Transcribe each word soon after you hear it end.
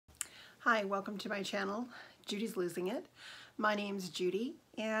Hi, welcome to my channel, Judy's Losing It. My name's Judy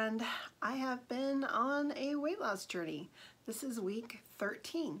and I have been on a weight loss journey. This is week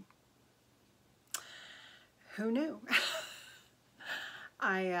 13. Who knew?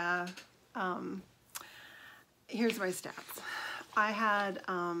 Here's my stats. I had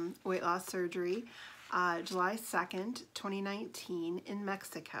weight loss surgery July 2nd, 2019 in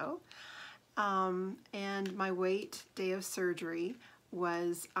Mexico. And my weight day of surgery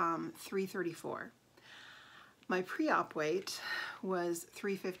was 334. My pre-op weight was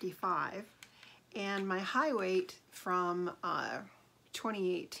 355, and my high weight from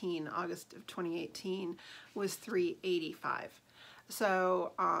 2018, August of 2018, was 385.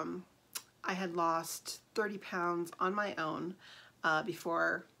 So I had lost 30 pounds on my own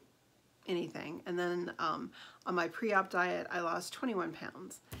before anything, and then on my pre-op diet I lost 21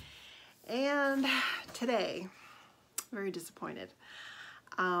 pounds. And today, very disappointed.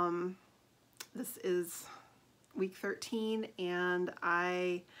 This is week 13 and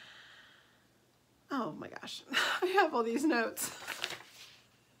oh my gosh, I have all these notes.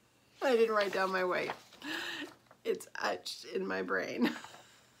 I didn't write down my weight. It's etched in my brain.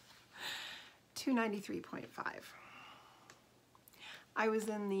 293.5. I was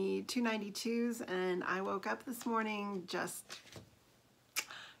in the 292s and I woke up this morning just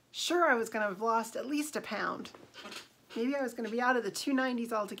sure I was going to have lost at least a pound. Maybe I was going to be out of the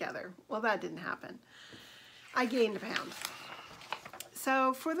 290s altogether. Well, that didn't happen. I gained a pound.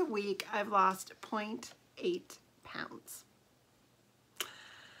 So for the week, I've lost 0.8 pounds.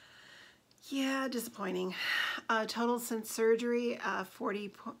 Yeah, disappointing. Total since surgery,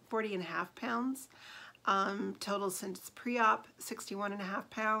 40 and a half pounds. Total since pre-op, 61 and a half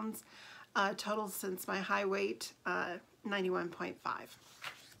pounds. Total since my high weight, 91.5.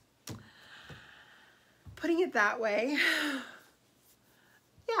 Putting it that way,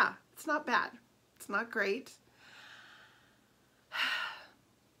 yeah, it's not bad. It's not great.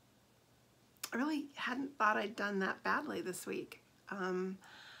 I really hadn't thought I'd done that badly this week.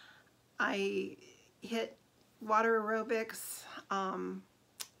 I hit water aerobics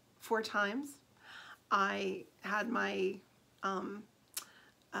 4 times. I had my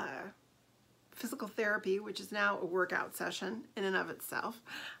physical therapy, which is now a workout session in and of itself.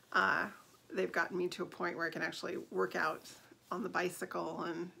 They've gotten me to a point where I can actually work out on the bicycle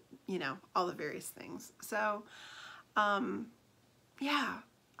and, you know, all the various things. So, yeah,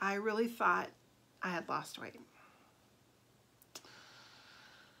 I really thought I had lost weight.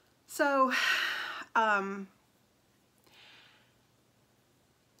 So,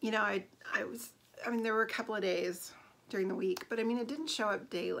 you know, I mean, there were a couple of days during the week, but I mean, it didn't show up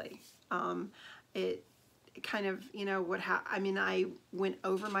daily. It kind of, you know, I went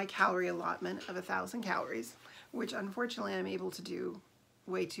over my calorie allotment of 1,000 calories, which unfortunately I'm able to do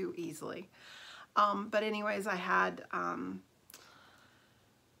way too easily. But anyways, I had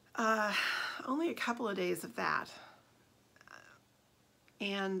only a couple of days of that.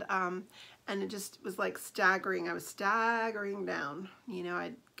 And it just was like staggering. I was staggering down. You know,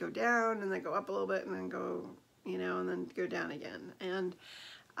 I'd go down and then go up a little bit and then go, you know, and then go down again. And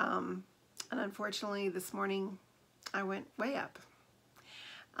unfortunately, this morning, I went way up.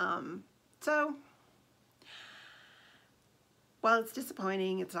 So, while it's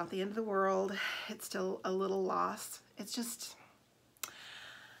disappointing, it's not the end of the world. It's still a little loss. It's just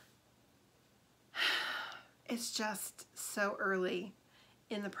so early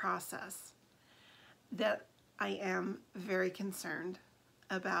in the process that I am very concerned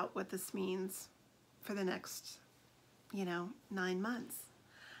about what this means for the next, you know, 9 months.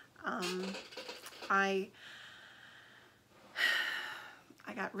 I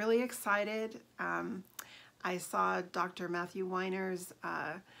got really excited. I saw Dr. Matthew Weiner's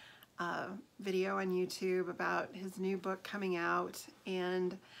video on YouTube about his new book coming out,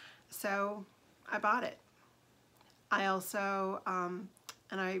 and so I bought it. I also, and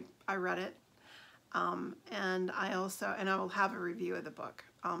I read it, and I will have a review of the book,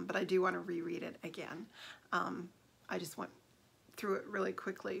 but I do want to reread it again. I just went through it really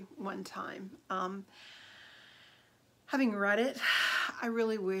quickly one time. Having read it, I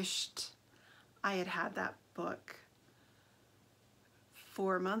really wished I had had that book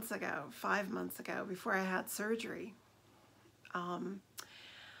 4 months ago, 5 months ago, before I had surgery.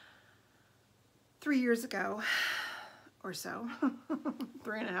 3 years ago or so,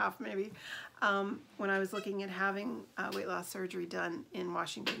 3.5 maybe, when I was looking at having weight loss surgery done in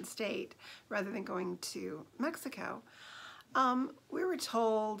Washington State rather than going to Mexico, we were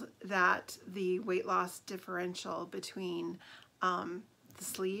told that the weight loss differential between the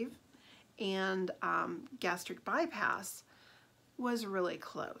sleeve and gastric bypass was really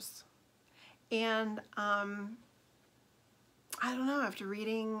close. And I don't know, after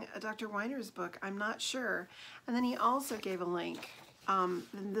reading Dr. Weiner's book, I'm not sure. And then he also gave a link, and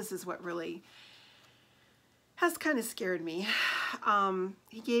this is what really has kind of scared me.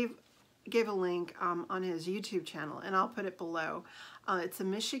 He gave a link on his YouTube channel, and I'll put it below. It's a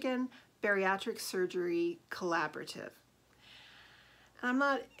Michigan Bariatric Surgery Collaborative. I'm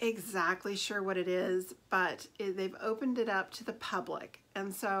not exactly sure what it is, but they've opened it up to the public.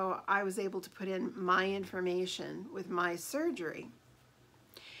 And so I was able to put in my information with my surgery.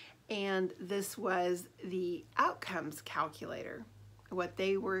 And this was the outcomes calculator. What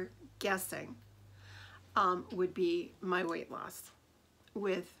they were guessing would be my weight loss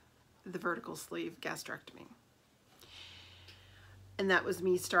with the vertical sleeve gastrectomy. And that was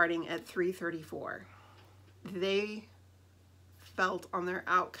me starting at 334. They felt on their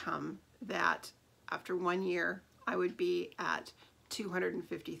outcome that after 1 year I would be at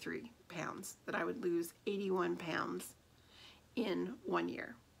 253 pounds, that I would lose 81 pounds in 1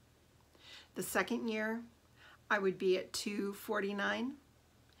 year. The second year I would be at 249,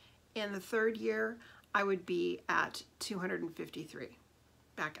 and the third year I would be at 253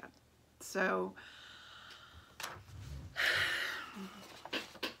 back up. So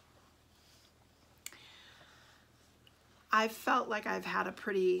I felt like I've had a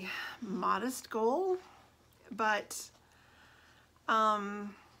pretty modest goal, but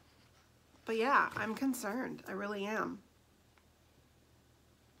yeah, I'm concerned. I really am.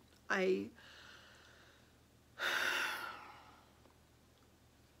 I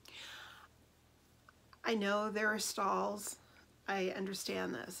know there are stalls. I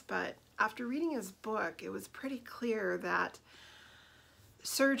understand this, but after reading his book, it was pretty clear that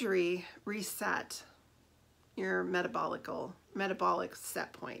surgery reset your metabolic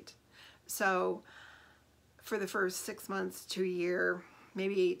set point. So for the first 6 months to a year,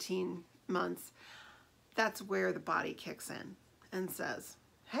 maybe 18 months, that's where the body kicks in and says,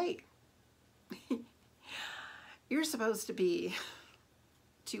 hey, you're supposed to be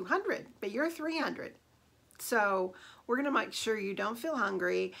 200, but you're 300. So we're gonna make sure you don't feel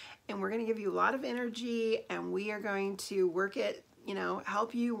hungry, and we're gonna give you a lot of energy, and we are going to work it, you know,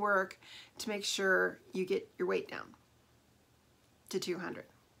 help you work to make sure you get your weight down to 200.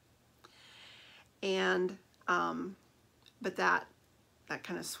 And, but that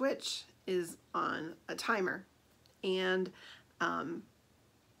kind of switch is on a timer. And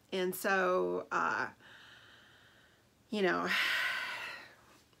so, you know,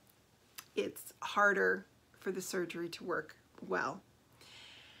 it's harder for the surgery to work well.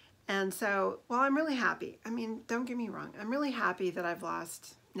 And so, well, I'm really happy. I mean, don't get me wrong. I'm really happy that I've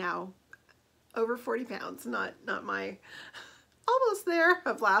lost now over 40 pounds, not my almost there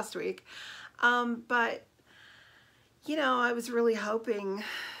of last week. But, you know, I was really hoping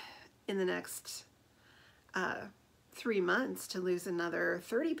in the next 3 months to lose another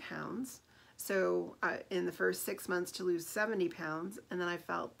 30 pounds. So in the first 6 months to lose 70 pounds. And then I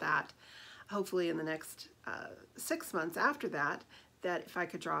felt that hopefully in the next 6 months after that, that if I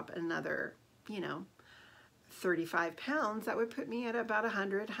could drop another, you know, 35 pounds, that would put me at about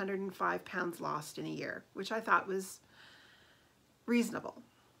 105 pounds lost in a year, which I thought was reasonable.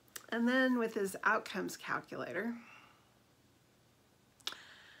 And then with his outcomes calculator,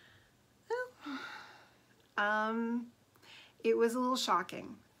 well, it was a little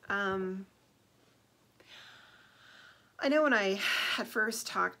shocking. I know when I had first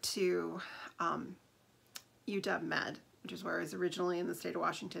talked to UW Med, which is where I was originally in the state of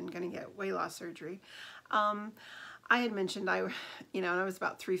Washington going to get weight loss surgery, I had mentioned and I was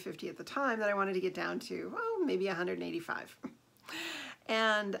about 350 at the time, that I wanted to get down to, oh, maybe 185.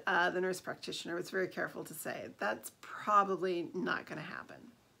 And the nurse practitioner was very careful to say, that's probably not going to happen.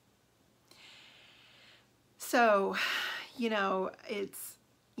 So, you know, it's,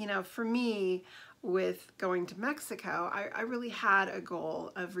 you know, for me, with going to Mexico, I really had a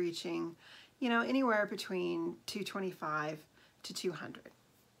goal of reaching, you know, anywhere between 225 to 200,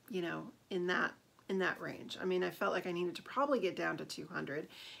 you know, in that range. I mean, I felt like I needed to probably get down to 200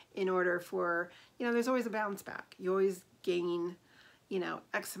 in order for, you know, there's always a bounce back. You always gain, you know,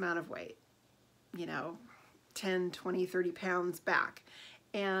 X amount of weight, you know, 10, 20, 30 pounds back.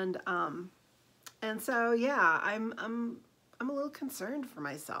 And so, yeah, I'm a little concerned for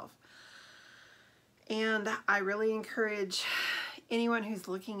myself. And I really encourage anyone who's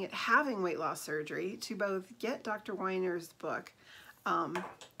looking at having weight loss surgery to both get Dr. Weiner's book, and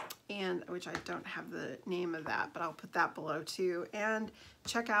which I don't have the name of that, but I'll put that below too, and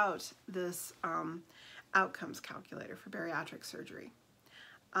check out this outcomes calculator for bariatric surgery.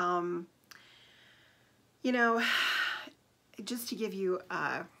 You know, just to give you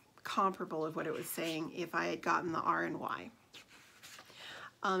a comparable of what it was saying if I had gotten the RNY.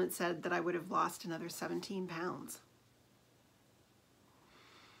 It said that I would have lost another 17 pounds.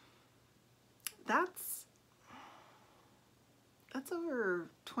 That's over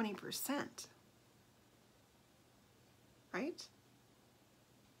 20%, right?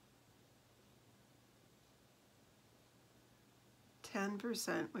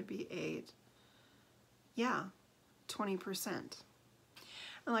 %10 would be 8. Yeah, 20%.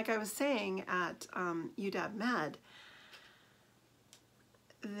 And like I was saying at UW Med,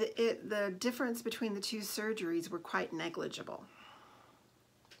 the difference between the two surgeries were quite negligible.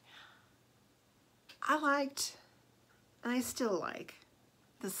 I liked, and I still like,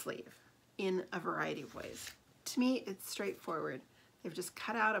 the sleeve in a variety of ways. To me, it's straightforward. They've just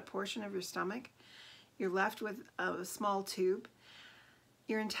cut out a portion of your stomach. You're left with a small tube.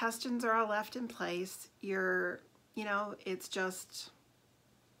 Your intestines are all left in place. It's just,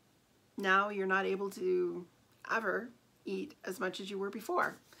 now you're not able to ever eat as much as you were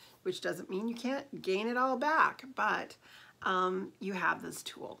before, which doesn't mean you can't gain it all back, but you have this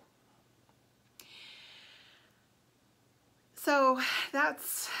tool. So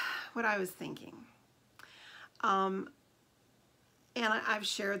that's what I was thinking. And I've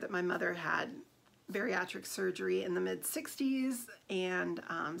shared that my mother had bariatric surgery in the mid-60s and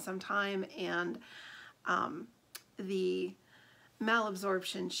sometime, and the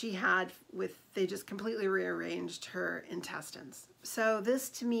malabsorption she had they just completely rearranged her intestines. So this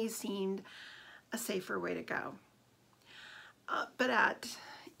to me seemed a safer way to go. But at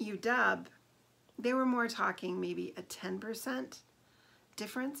UW, they were more talking maybe a 10%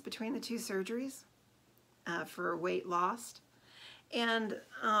 difference between the two surgeries for weight lost. And,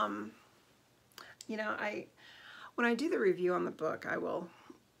 when I do the review on the book, I will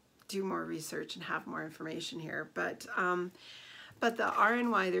do more research and have more information here. But the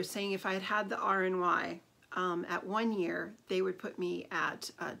RNY, they're saying if I had had the RNY at 1 year, they would put me at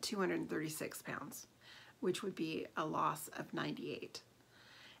 236 pounds, which would be a loss of 98.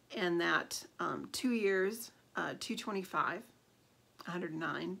 And that 2 years, 225,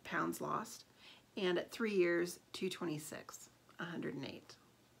 109 pounds lost. And at 3 years, 226, 108.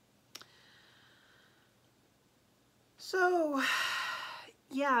 So,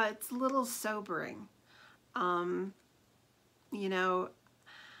 yeah, it's a little sobering.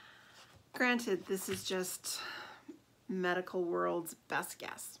 Granted, this is just medical world's best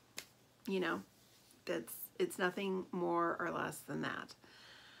guess. It's nothing more or less than that.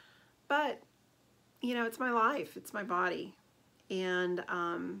 But, it's my life, it's my body. And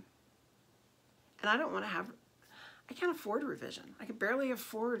I don't want to I can't afford revision. I could barely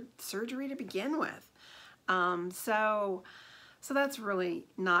afford surgery to begin with. So that's really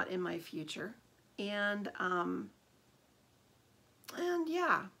not in my future. And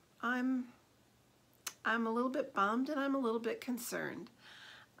yeah, I'm a little bit bummed and I'm a little bit concerned.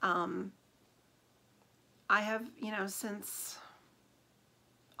 I have, since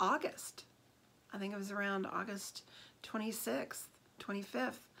August, I think it was around August 26th,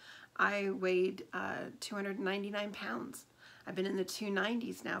 25th, I weighed 299 pounds. I've been in the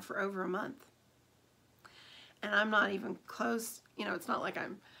 290s now for over a month. And I'm not even close, it's not like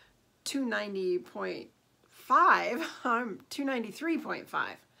I'm 290.5, I'm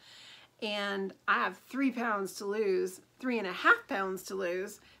 293.5. And I have 3 pounds to lose, 3.5 pounds to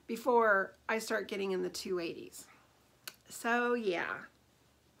lose before I start getting in the 280s. So yeah,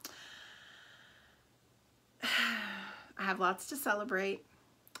 I have lots to celebrate,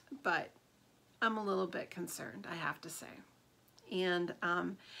 but I'm a little bit concerned, I have to say. And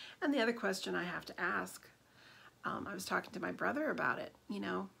the other question I have to ask, I was talking to my brother about it,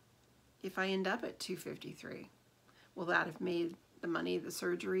 if I end up at 253, will that have made the money, the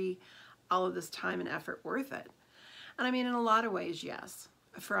surgery, all of this time and effort worth it? And I mean, in a lot of ways, yes.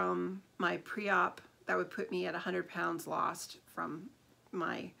 From my pre-op, that would put me at 100 pounds lost from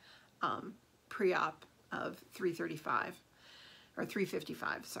my pre-op of 335, or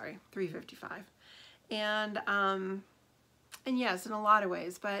 355, sorry, 355. And yes, in a lot of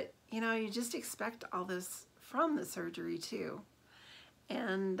ways, but you just expect all this from the surgery too.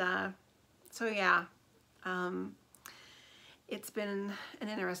 And so yeah, it's been an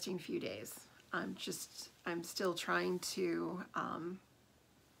interesting few days. I'm still trying to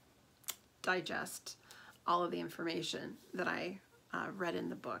digest all of the information that I read in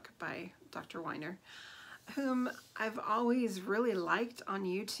the book by Dr. Weiner, whom I've always really liked on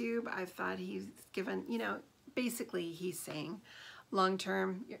YouTube. I thought he's given, basically he's saying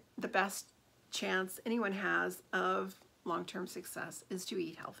long-term, the best chance anyone has of long-term success is to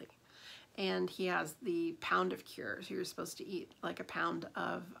eat healthy. and he has the pound of cure. So you're supposed to eat like a pound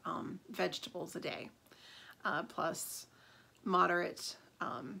of vegetables a day, plus moderate,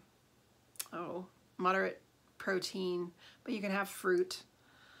 moderate protein, but you can have fruit,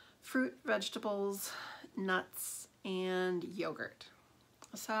 vegetables, nuts, and yogurt.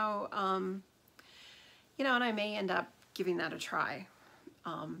 So, you know, and I may end up giving that a try.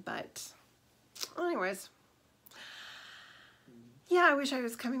 But anyways, yeah, I wish I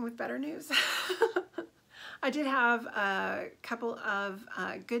was coming with better news. I did have a couple of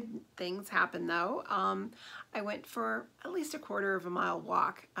good things happen though. I went for at least a 1/4 mile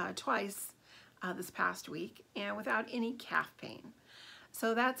walk twice this past week, and without any calf pain.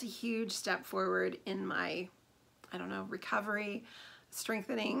 So that's a huge step forward in my, I don't know, recovery,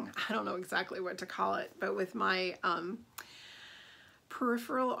 strengthening, I don't know exactly what to call it, but with my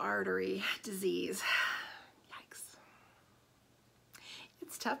peripheral artery disease. Yikes.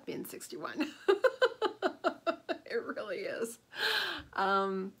 It's tough being 61. It really is.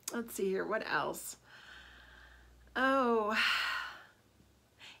 Let's see here, what else? Oh,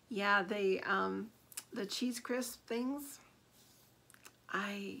 yeah, the cheese crisp things,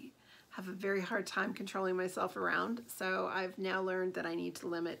 I have a very hard time controlling myself around, so I've now learned that I need to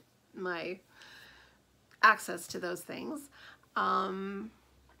limit my access to those things.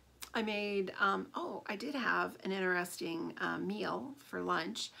 I made, oh, I did have an interesting meal for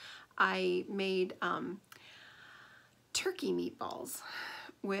lunch. I made turkey meatballs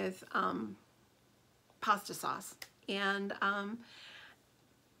with pasta sauce, and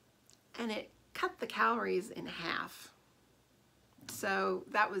it cut the calories in half. So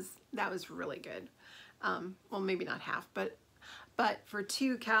that was really good. Well, maybe not half, but for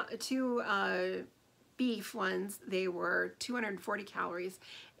two beef ones, they were 240 calories,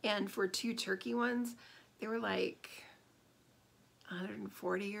 and for 2 turkey ones, they were like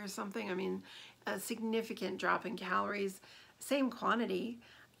 140 or something. I mean, a significant drop in calories, same quantity,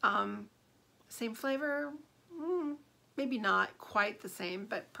 same flavor, maybe not quite the same,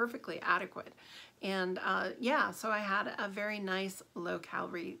 but perfectly adequate. And yeah, so I had a very nice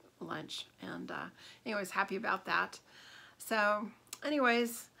low-calorie lunch, and anyways, happy about that. So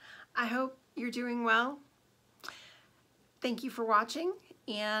anyways, I hope you're doing well. Thank you for watching,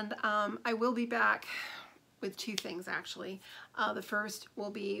 and I will be back with 2 things actually. The first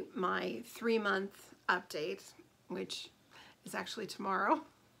will be my 3-month update, which is actually tomorrow.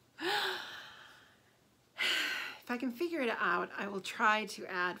 If I can figure it out, I will try to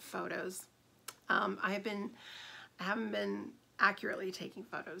add photos. I haven't been accurately taking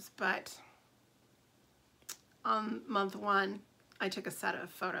photos, but on month 1, I took a set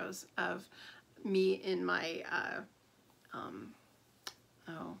of photos of me in my,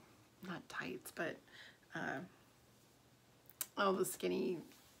 oh, not tights, but all the skinny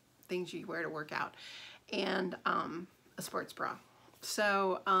things you wear to work out, and a sports bra.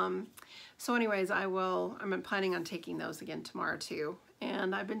 So, so anyways, I'm planning on taking those again tomorrow too.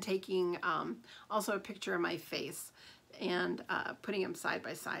 And I've been taking also a picture of my face and putting them side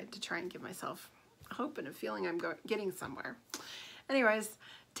by side to try and give myself hope and a feeling I'm getting somewhere. Anyways,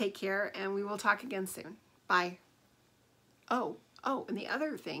 take care, and we will talk again soon. Bye. Oh, and the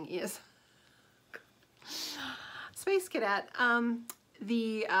other thing is, Space Cadet,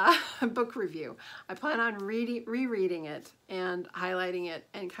 the book review. I plan on rereading it and highlighting it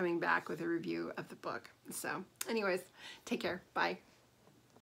and coming back with a review of the book. So anyways, take care. Bye.